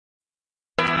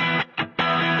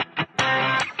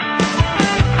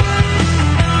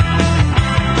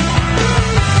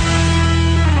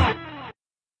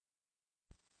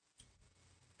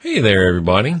Hey there,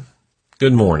 everybody.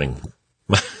 Good morning.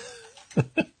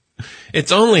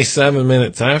 It's only 7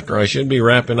 minutes after. I should be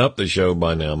wrapping up the show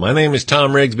by now. My name is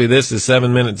Thom Rigsby. This is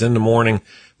 7 minutes in the morning.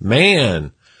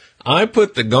 Man, I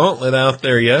put the gauntlet out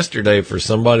there yesterday for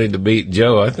somebody to beat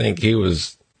Joe. I think he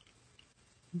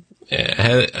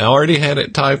already had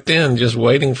it typed in, just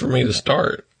waiting for me to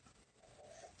start.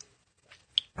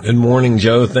 Good morning,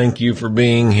 Joe. Thank you for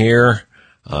being here.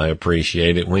 I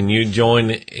appreciate it. When you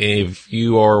join, if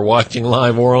you are watching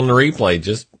live or on the replay,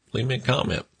 just leave me a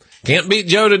comment. Can't beat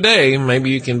Joe today.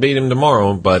 Maybe you can beat him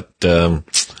tomorrow, but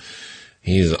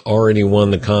he's already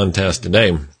won the contest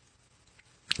today.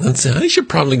 Let's see. I should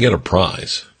probably get a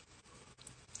prize.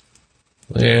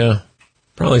 Yeah,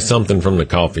 probably something from the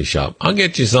coffee shop. I'll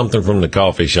get you something from the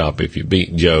coffee shop if you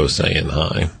beat Joe saying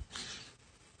hi.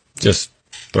 Just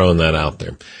throwing that out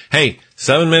there. Hey,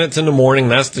 7 minutes in the morning.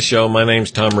 That's the show. My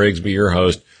name's Thom Rigsby, your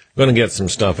host. I'm going to get some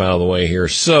stuff out of the way here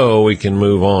so we can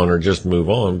move on, or just move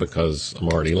on because I'm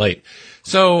already late.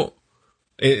 So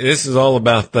this is all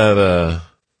about that,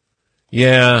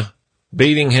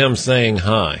 beating him saying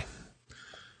hi.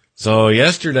 So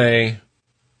yesterday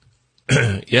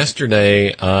I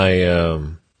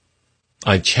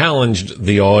challenged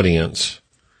the audience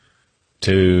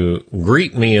to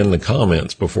greet me in the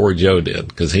comments before Joe did,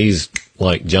 because he's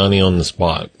like Johnny on the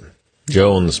spot,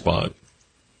 Joe on the spot.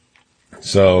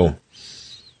 So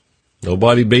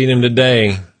nobody beat him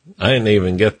today. I didn't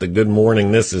even get the good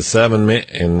morning. This is 7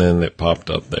 minutes, and then it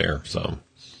popped up there. So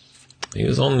he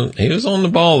was on the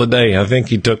ball today. I think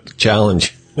he took the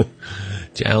challenge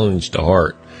to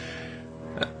heart.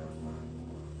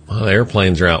 Well, the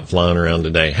airplanes are out flying around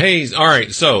today. Hey, all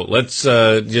right, so let's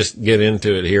just get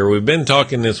into it here. We've been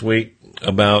talking this week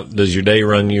about, does your day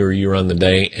run you or you run the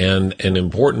day? And an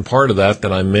important part of that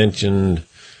I mentioned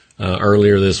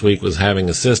earlier this week was having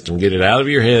a system. Get it out of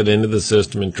your head, into the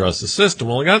system, and trust the system.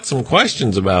 Well, I got some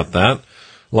questions about that,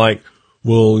 like,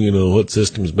 well, what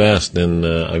system's best? And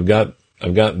I've got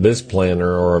this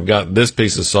planner, or I've got this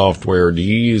piece of software. Do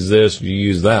you use this? Do you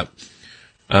use that?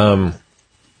 Hang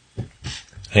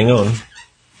on.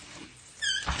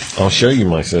 I'll show you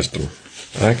my system.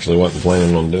 I actually wasn't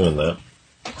planning on doing that,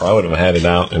 or I would have had it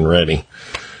out and ready.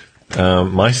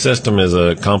 My system is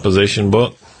a composition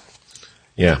book.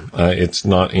 Yeah, it's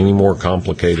not any more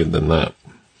complicated than that.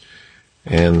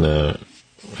 And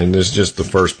this is just the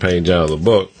first page out of the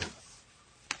book.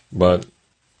 But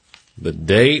the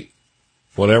date,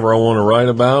 whatever I want to write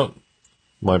about,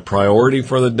 my priority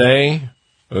for the day,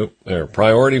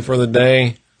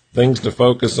 things to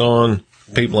focus on,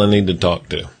 people I need to talk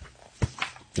to.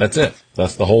 That's it.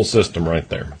 That's the whole system right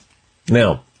there.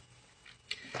 Now,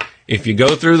 if you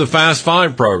go through the Fast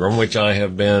 5 program, which I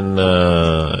have been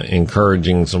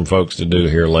encouraging some folks to do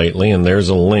here lately, and there's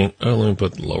a link. Oh, let me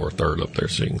put the lower third up there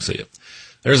so you can see it.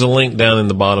 There's a link down in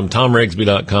the bottom,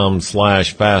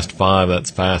 thomrigsby.com/fast5.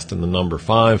 That's fast and the number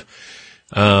 5.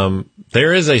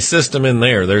 There is a system in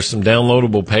there. There's some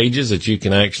downloadable pages that you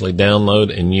can actually download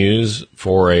and use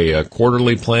for a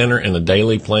quarterly planner and a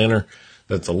daily planner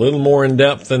that's a little more in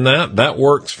depth than that. That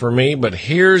works for me, but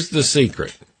here's the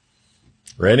secret.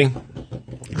 Ready?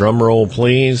 Drum roll,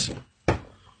 please.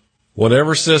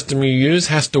 Whatever system you use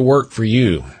has to work for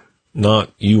you, not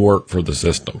you work for the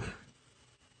system.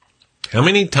 How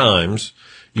many times,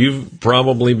 you've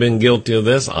probably been guilty of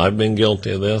this, I've been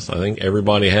guilty of this, I think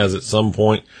everybody has at some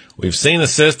point. We've seen a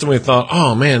system, we thought,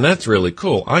 oh man, that's really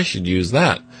cool, I should use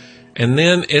that. And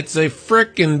then it's a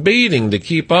frickin' beating to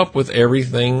keep up with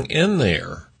everything in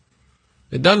there.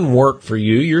 It doesn't work for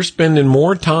you. You're spending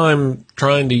more time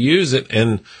trying to use it,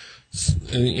 and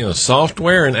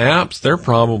software and apps, they're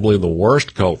probably the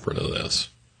worst culprit of this.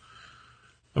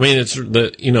 I mean, it's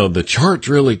the chart's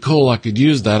really cool. I could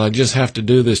use that. I just have to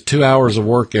do this 2 hours of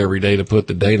work every day to put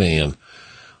the data in.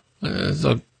 Is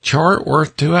a chart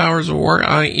worth 2 hours of work?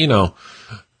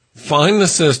 Find the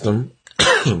system,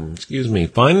 find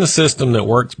the system that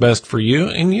works best for you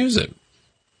and use it.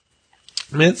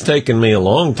 I mean, it's taken me a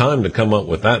long time to come up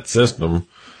with that system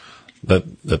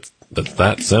that's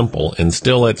that simple and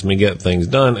still lets me get things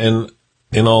done. And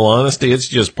in all honesty, it's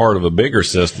just part of a bigger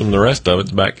system. The rest of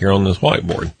it's back here on this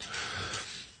whiteboard.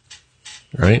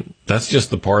 Right? That's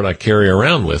just the part I carry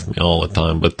around with me all the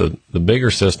time. But the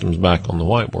bigger system's back on the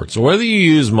whiteboard. So whether you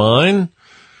use mine,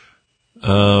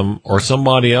 or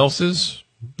somebody else's,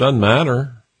 doesn't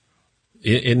matter.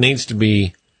 It needs to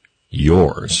be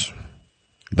yours.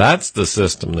 That's the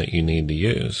system that you need to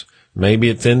use. Maybe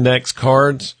it's index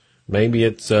cards. Maybe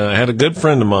it's, I had a good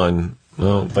friend of mine. I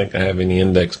don't think I have any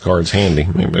index cards handy.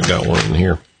 Maybe I've got one in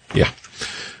here. Yeah.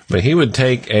 But he would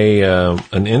take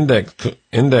an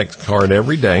index card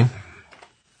every day,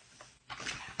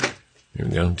 Here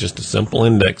we go. Just a simple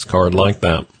index card like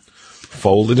that.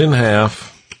 Fold it in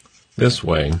half this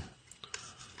way.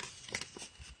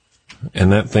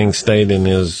 And that thing stayed in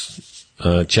his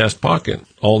chest pocket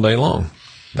all day long.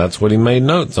 That's what he made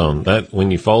notes on. That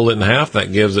when you fold it in half,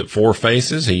 that gives it 4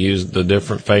 faces. He used the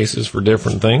different faces for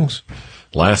different things.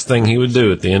 Last thing he would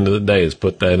do at the end of the day is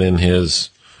put that in his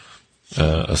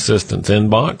assistant's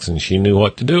inbox, and she knew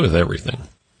what to do with everything.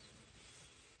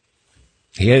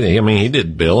 He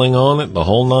did billing on it, the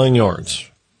whole 9 yards.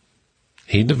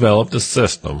 He developed a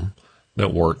system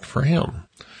that worked for him.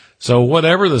 So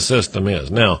whatever the system is.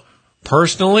 Now,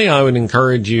 personally, I would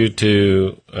encourage you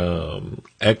to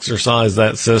exercise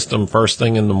that system first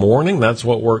thing in the morning. That's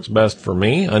what works best for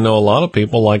me. I know a lot of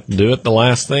people like to do it the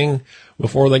last thing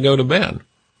before they go to bed.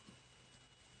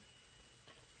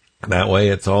 That way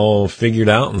it's all figured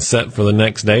out and set for the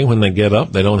next day. When they get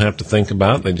up, they don't have to think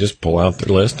about it. They just pull out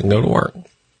their list and go to work.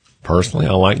 Personally,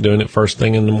 I like doing it first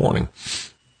thing in the morning.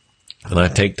 And I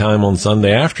take time on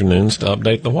Sunday afternoons to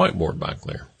update the whiteboard back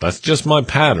there. That's just my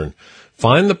pattern.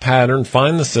 Find the pattern,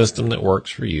 find the system that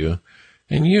works for you,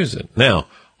 and use it. Now,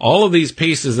 all of these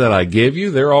pieces that I give you,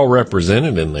 they're all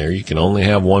represented in there. You can only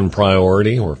have one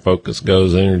priority, where focus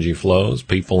goes, energy flows,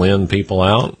 people in, people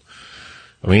out.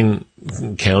 I mean,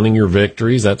 counting your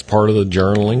victories, that's part of the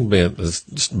journaling.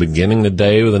 Beginning the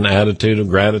day with an attitude of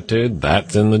gratitude,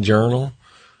 that's in the journal.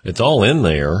 It's all in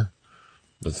there.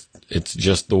 It's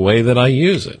just the way that I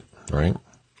use it, right?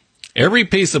 Every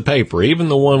piece of paper, even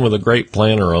the one with a great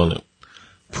planner on it,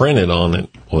 printed on it,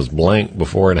 was blank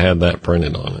before it had that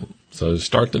printed on it. So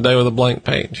start the day with a blank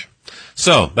page.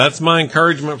 So that's my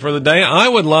encouragement for the day. I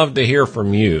would love to hear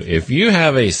from you. If you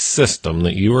have a system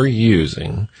that you are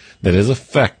using that is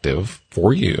effective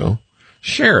for you,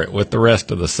 share it with the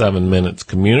rest of the 7 Minutes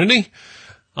community.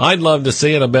 I'd love to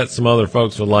see it. I bet some other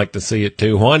folks would like to see it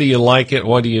too. Why do you like it?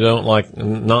 What do you don't like,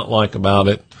 not like about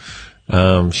it?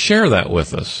 Share that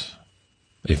with us.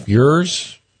 If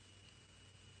yours,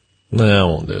 no, I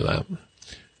won't do that.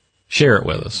 Share it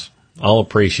with us. I'll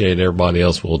appreciate it. Everybody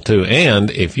else will too.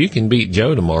 And if you can beat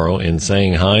Joe tomorrow in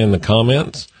saying hi in the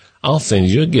comments, I'll send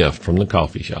you a gift from the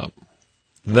coffee shop.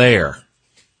 There.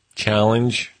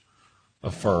 Challenge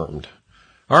affirmed.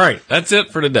 All right. That's it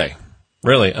for today.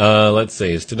 Really. Let's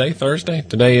see. Is today Thursday?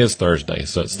 Today is Thursday.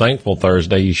 So it's Thankful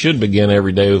Thursday. You should begin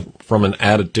every day from an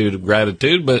attitude of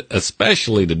gratitude, but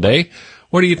especially today.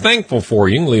 What are you thankful for?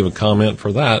 You can leave a comment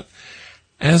for that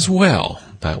as well.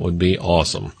 That would be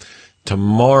awesome.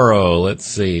 Tomorrow, let's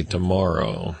see,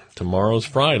 tomorrow's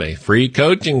Friday, Free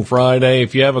Coaching Friday.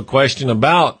 If you have a question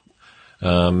about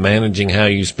managing how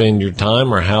you spend your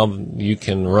time or how you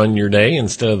can run your day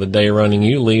instead of the day running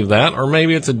you, leave that. Or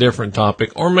maybe it's a different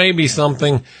topic, or maybe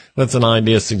something that's an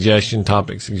idea suggestion,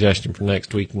 topic suggestion for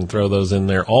next week. You can throw those in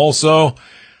there also.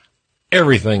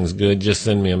 Everything's good. Just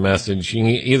send me a message. You can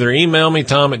either email me,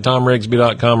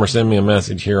 tom@thomrigsby.com, or send me a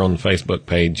message here on the Facebook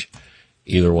page.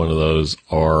 Either one of those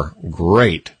are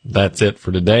great. That's it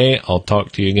for today. I'll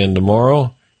talk to you again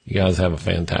tomorrow. You guys have a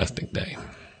fantastic day.